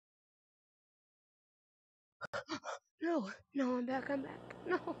No, no, I'm back.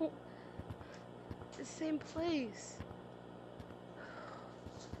 No, it's the same place.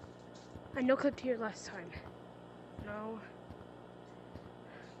 I no-clipped here last time. No.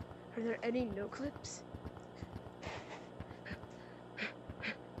 Are there any no-clips?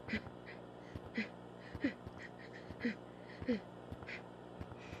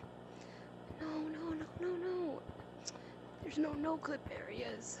 No. There's no no-clip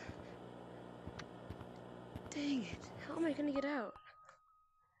areas. Dang it. How am I gonna get out?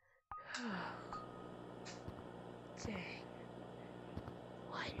 Dang.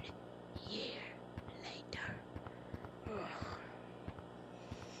 1 year later. Ugh.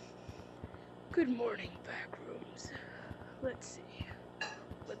 Good morning, backrooms. Let's see.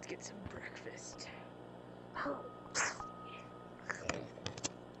 Let's get some breakfast.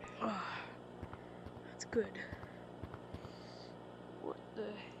 Oh, that's good. What the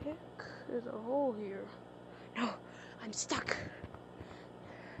heck? There's a hole here. No, I'm stuck.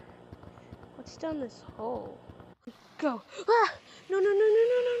 What's down this hole? Go. Ah! No.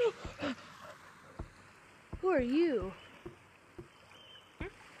 Who are you?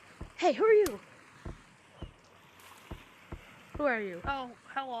 Hey, who are you? Who are you? Oh,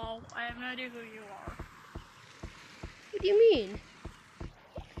 hello. I have no idea who you are. What do you mean?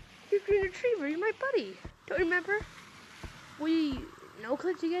 You're Green Retriever. You're my buddy. Don't you remember? We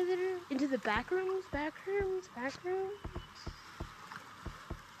no-clipped together into the backrooms.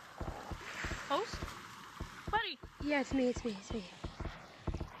 Host? Buddy. Yeah, it's me.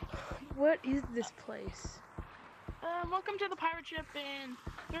 What is this place? Welcome to the pirate ship in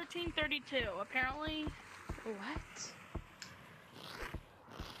 1332. Apparently. What?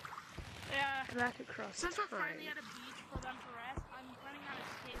 Yeah. Back across Since we're time. finally at a beach for them to rest, I'm planning on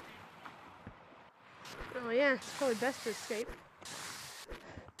escaping. Oh yeah, it's probably best to escape.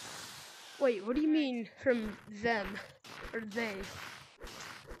 Wait, what do you mean from them? Or they?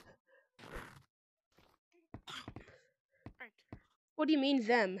 Right. What do you mean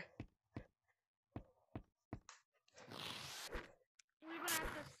them? We've been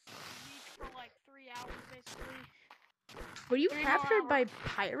at this beach for like 3 hours, basically. Were you 3 more captured by hours.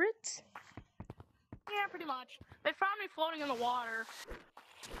 pirates? Yeah, pretty much. They found me floating in the water.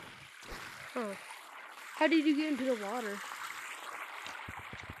 Huh. How did you get into the water?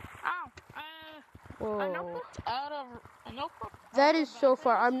 Oh, Whoa. I no-clipped out of That is so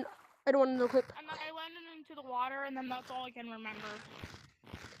far. I don't want to no-clip. And then I landed into the water, and then that's all I can remember.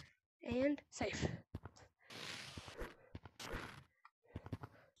 And safe.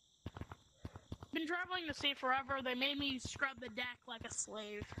 Been traveling the sea forever. They made me scrub the deck like a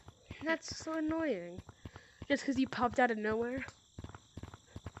slave. That's so annoying. Just because you popped out of nowhere?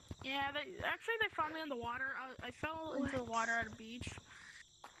 Yeah, they found me in the water. I fell into the water at a beach.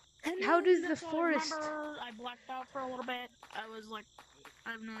 And How does the that's all forest... I remember. I blacked out for a little bit. I was like,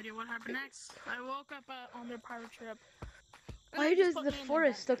 I have no idea what happened next. I woke up on the pirate ship. Why does the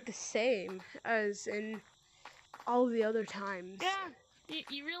forest look the same as in all the other times? Yeah,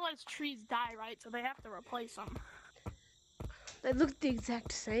 you realize trees die, right? So they have to replace them. They look the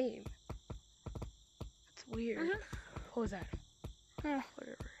exact same. That's weird. What was that?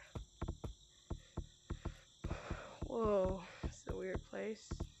 Whatever. Whoa, it's a weird place.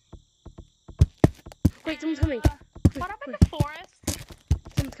 Wait, someone's coming. What up in the forest?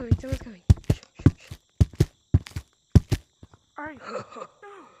 Someone's coming. Alright.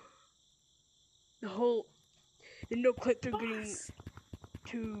 The no-clips are getting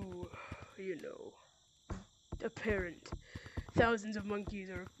too, apparent. Thousands of monkeys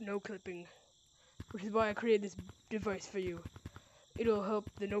are no-clipping, which is why I created this device for you. It'll help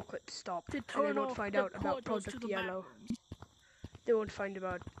the no-clips stop, and they won't find out about Project Yellow. They won't find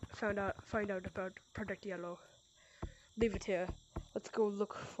out about Project Yellow. Leave it here. Let's go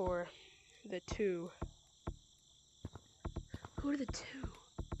look for the 2. Who are the 2?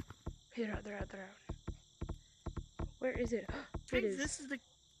 They're out. Where is it? It is. This is the...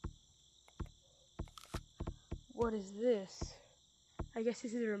 What is this? I guess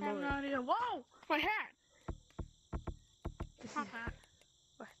this is a remote. I have no idea. Whoa! My hat! This Not is... that.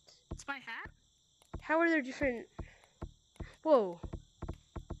 What? It's my hat? How are there different... Whoa.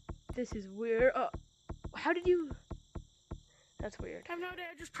 This is weird. How did you... That's weird. I have no idea.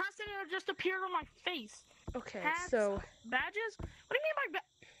 I just pressed it and it just appeared on my face. Okay, Hats, so... Badges? What do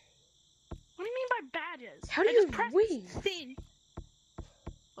you mean by badges? How do you win? C.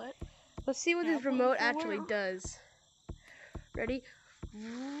 What? Let's see what this remote actually does. Ready?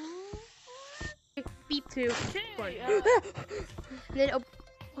 Beep 2. Okay, And then,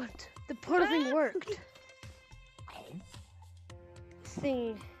 what? The portal thing worked. This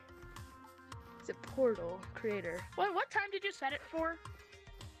thing It's a portal creator. What time did you set it for?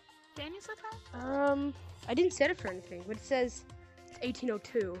 Can you set that? I didn't set it for anything, but it says it's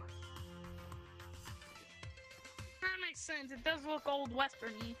 1802. That makes sense. It does look old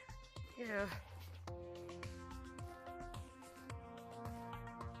western-y. Yeah.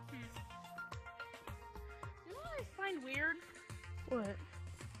 You know what I find weird? What?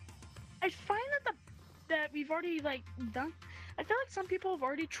 I find that we've already done. I feel like some people have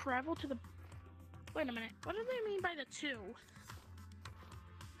already traveled to the. Wait a minute. What do they mean by the 2?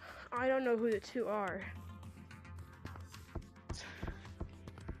 I don't know who the 2 are.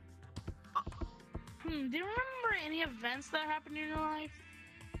 Do you remember any events that happened in your life?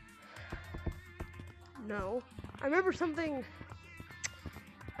 No. I remember something.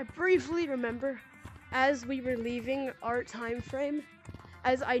 I briefly remember as we were leaving our time frame,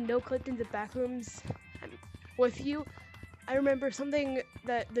 as I no-clipped into back rooms with you, I remember something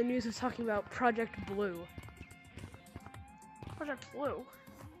that the news was talking about, Project Blue. Project Blue?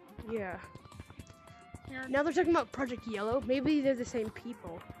 Yeah. Now they're talking about Project Yellow. Maybe they're the same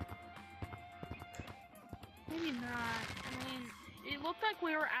people. Maybe not. I mean, it looked like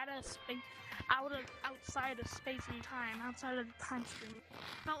we were at a space, outside of space and time, outside of the time stream.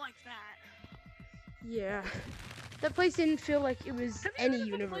 Felt like that. Yeah. That place didn't feel like it was any universe. Have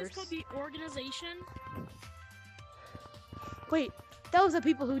you heard of a place called the Organization? Wait, that was the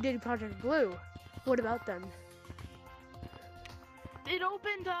people who did Project Blue. What about them? It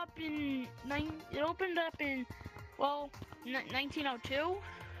opened up in 1902.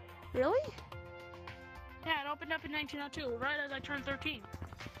 Really? Yeah, it opened up in 1902, right as I turned 13.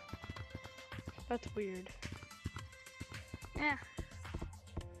 That's weird. Yeah.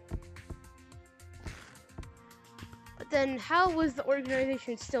 But then, how was the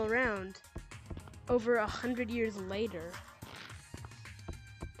organization still around over 100 years later?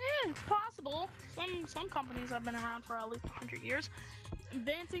 Yeah, it's possible. Some companies have been around for at least 100 years,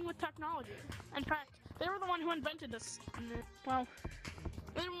 advancing with technology. In fact, they were the one who invented this. Well,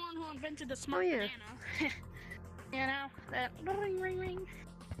 they're the one who invented the smart banana. You know, that ring, ring, ring.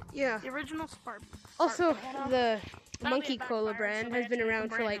 Yeah. The original smart Also, banana. the Monkey Cola brand has been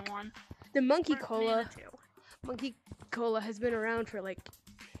around for like the Monkey Cola has been around for like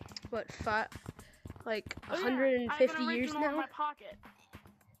what, 150 years now. In my pocket.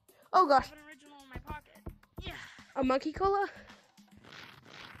 Oh gosh. I have an original in my pocket. Yeah. A Monkey Cola?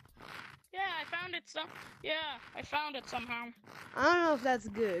 Yeah, I found it somehow. I don't know if that's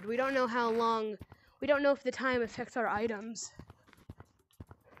good. We don't know how long. We don't know if the time affects our items.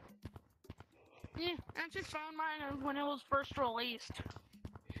 Yeah, I actually found mine when it was first released.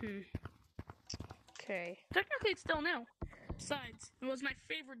 Okay. Technically, it's still new. Besides, it was my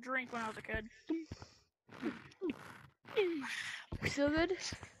favorite drink when I was a kid. Still good?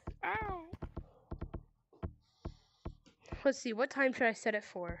 Oh. Let's see. What time should I set it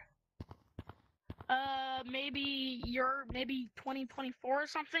for? Maybe 2024 or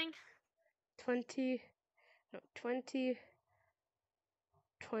something.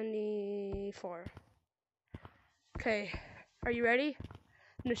 2024. Okay. Are you ready?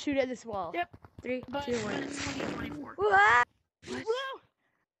 I'm gonna shoot at this wall. Yep. 3, But 2, 1. it's 2024. What? Whoa!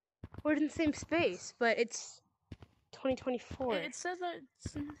 We're in the same space, but it's 2024. It says that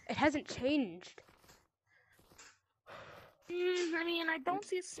It hasn't changed. I mean, I don't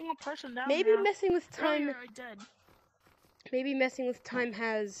see a single person down Maybe there. messing with time. Earlier I did. Maybe messing with time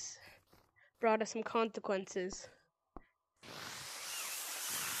has brought us some consequences. Maybe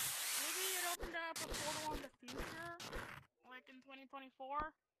it opened up a portal in the future, like in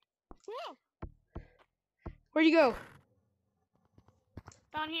 2024. Whoa! Where'd you go?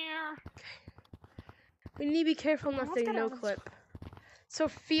 Down here. We need to be careful not to no clip. So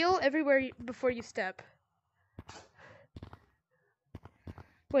feel everywhere before you step.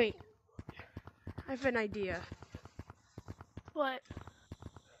 Wait. I have an idea. What?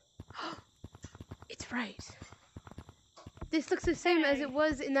 It's right. This looks the same as it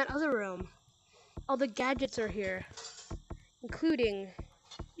was in that other room. All the gadgets are here, including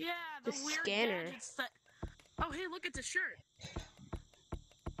the the weird scanner. gadgets that... Oh, hey, look, it's a shirt.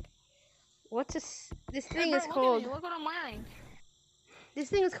 What's this thing Hey, bro, is called? Look what I'm wearing. This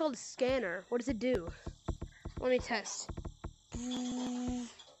thing is called a scanner. What does it do? Let me test.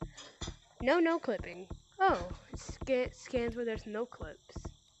 No clipping. Oh, it scans where there's no clips.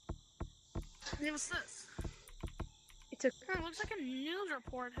 Hey, what's this? It's a. It looks like a news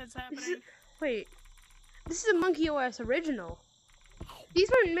report that's happening. Wait, this is a Monkey OS original. These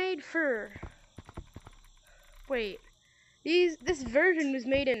weren't made for. Wait, this version was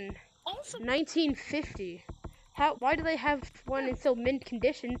made in Also, 1950. Why do they have one in still mint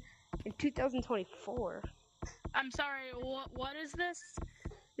condition? In 2024. I'm sorry, what is this?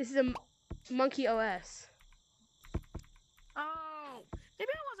 This is a Monkey OS. Oh,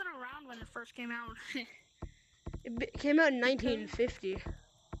 maybe I wasn't around when it first came out. It came out in 1950. Now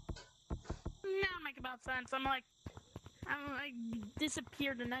it makes about sense. I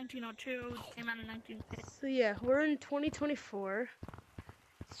disappeared in 1902. Came out in 1950. So yeah, we're in 2024.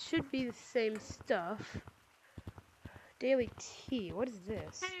 Should be the same stuff. Daily tea. What is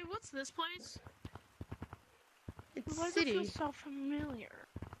this? Hey, what's this place? It's Why does City. it feel so familiar?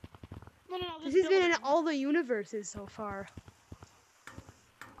 No, This has been in all the universes so far.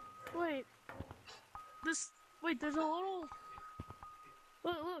 Wait. Wait, there's a little...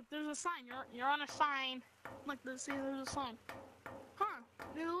 Look, there's a sign. You're on a sign. Look, there's a sign. Huh.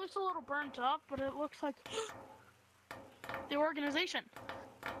 It looks a little burnt up, but it looks like... the organization.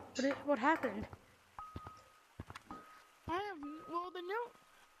 What happened? The new...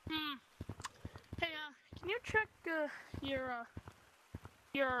 Hey, can you check,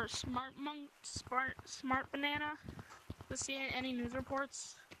 your smart banana to see any news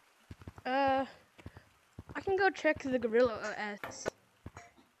reports? I can go check the Gorilla OS.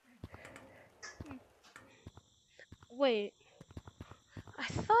 Wait. I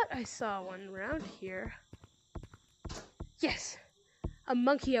thought I saw one around here. Yes! A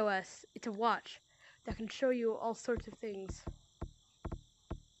Monkey OS. It's a watch that can show you all sorts of things.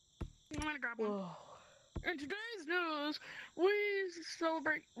 I'm gonna grab one. Whoa. In today's news, we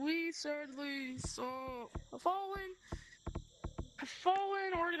sadly saw a fallen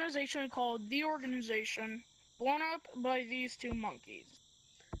organization called The Organization blown up by these two monkeys.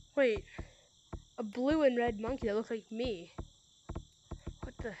 Wait. A blue and red monkey that looks like me.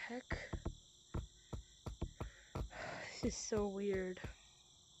 What the heck? This is so weird.